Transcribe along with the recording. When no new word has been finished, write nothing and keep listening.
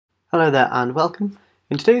Hello there and welcome.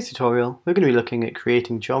 In today's tutorial we're going to be looking at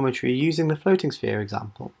creating geometry using the floating sphere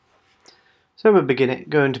example. So we're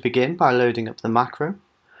going to begin by loading up the macro.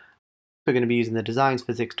 We're going to be using the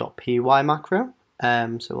designSPHysics.py macro,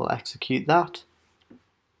 so we'll execute that.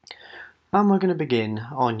 And we're going to begin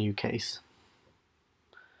our new case.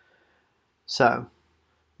 So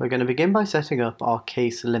we're going to begin by setting up our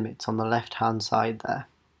case limits on the left hand side there.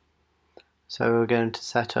 So we're going to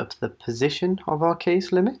set up the position of our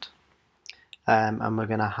case limit. And we're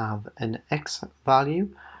going to have an x value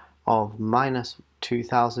of minus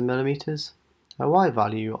 2000 millimeters, a y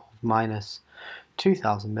value of minus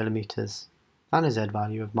 2000 millimeters, and a z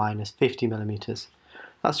value of minus 50 millimeters.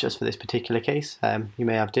 That's just for this particular case. You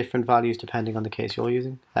may have different values depending on the case you're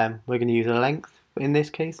using. We're going to use a length in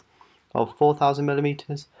this case of 4000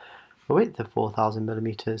 millimeters, a width of 4000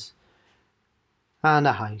 millimeters, and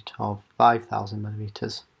a height of 5000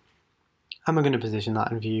 millimeters. And we're going to position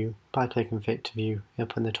that in view by clicking Fit to View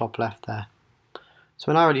up in the top left there. So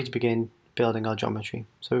we're now ready to begin building our geometry.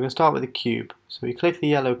 So we're going to start with a cube. So we click the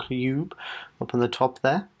yellow cube up on the top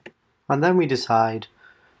there, and then we decide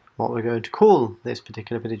what we're going to call this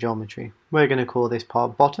particular bit of geometry. We're going to call this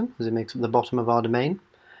part bottom, as it makes up the bottom of our domain,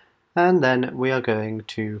 and then we are going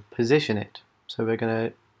to position it. So we're going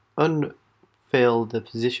to unfill the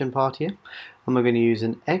position part here, and we're going to use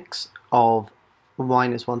an x of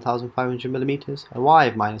minus 1500 millimeters, a y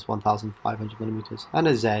of minus 1500 millimeters, and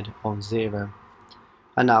a z of 0.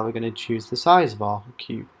 And now we're going to choose the size of our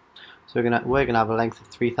cube. So we're going to have a length of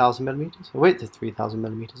 3000 millimeters, a width of 3000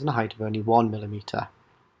 millimeters, and a height of only 1 millimeter.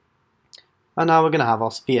 And now we're going to have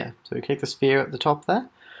our sphere. So we click the sphere at the top there.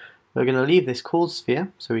 We're going to leave this called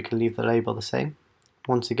sphere, so we can leave the label the same.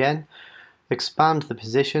 Once again, expand the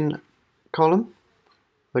position column.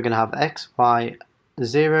 We're going to have x, y,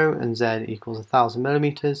 0 and z equals 1000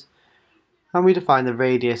 millimeters, and we define the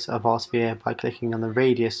radius of our sphere by clicking on the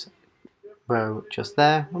radius row just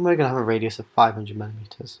there, and we're going to have a radius of 500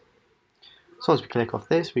 millimeters. So once we click off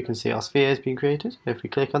this, we can see our sphere has been created. If we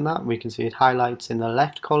click on that, we can see it highlights in the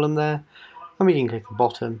left column there, and we can click the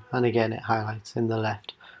bottom, and again it highlights in the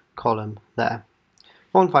left column there.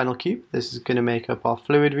 One final cube. This is going to make up our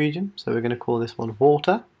fluid region, so we're going to call this one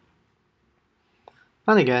water.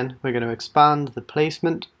 And again, we're going to expand the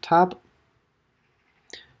placement tab.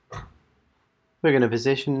 We're going to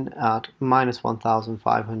position at minus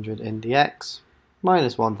 1500 in the x,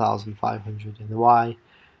 minus 1500 in the y,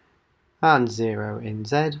 and 0 in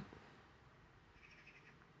z.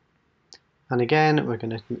 And again, we're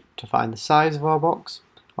going to define the size of our box,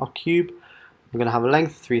 our cube. We're going to have a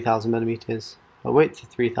length of 3000 millimeters, a width of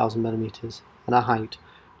 3000 millimeters, and a height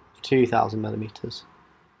of 2000 millimeters.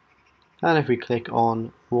 And if we click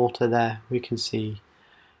on water there, we can see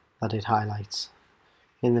that it highlights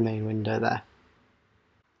in the main window there.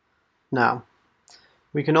 Now,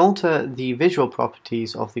 we can alter the visual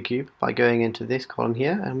properties of the cube by going into this column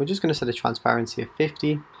here, and we're just going to set a transparency of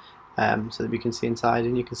 50 so that we can see inside,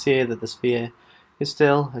 and you can see that the sphere is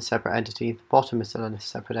still a separate entity, the bottom is still a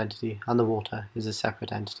separate entity, and the water is a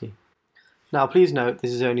separate entity. Now please note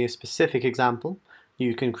this is only a specific example.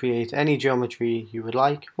 You can create any geometry you would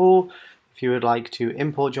like, or if you would like to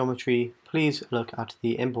import geometry, please look at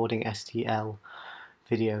the Importing STL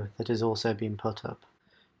video that has also been put up.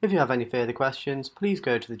 If you have any further questions, please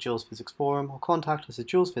go to the DualSPHysics forum or contact us at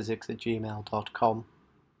dualsphysics@gmail.com.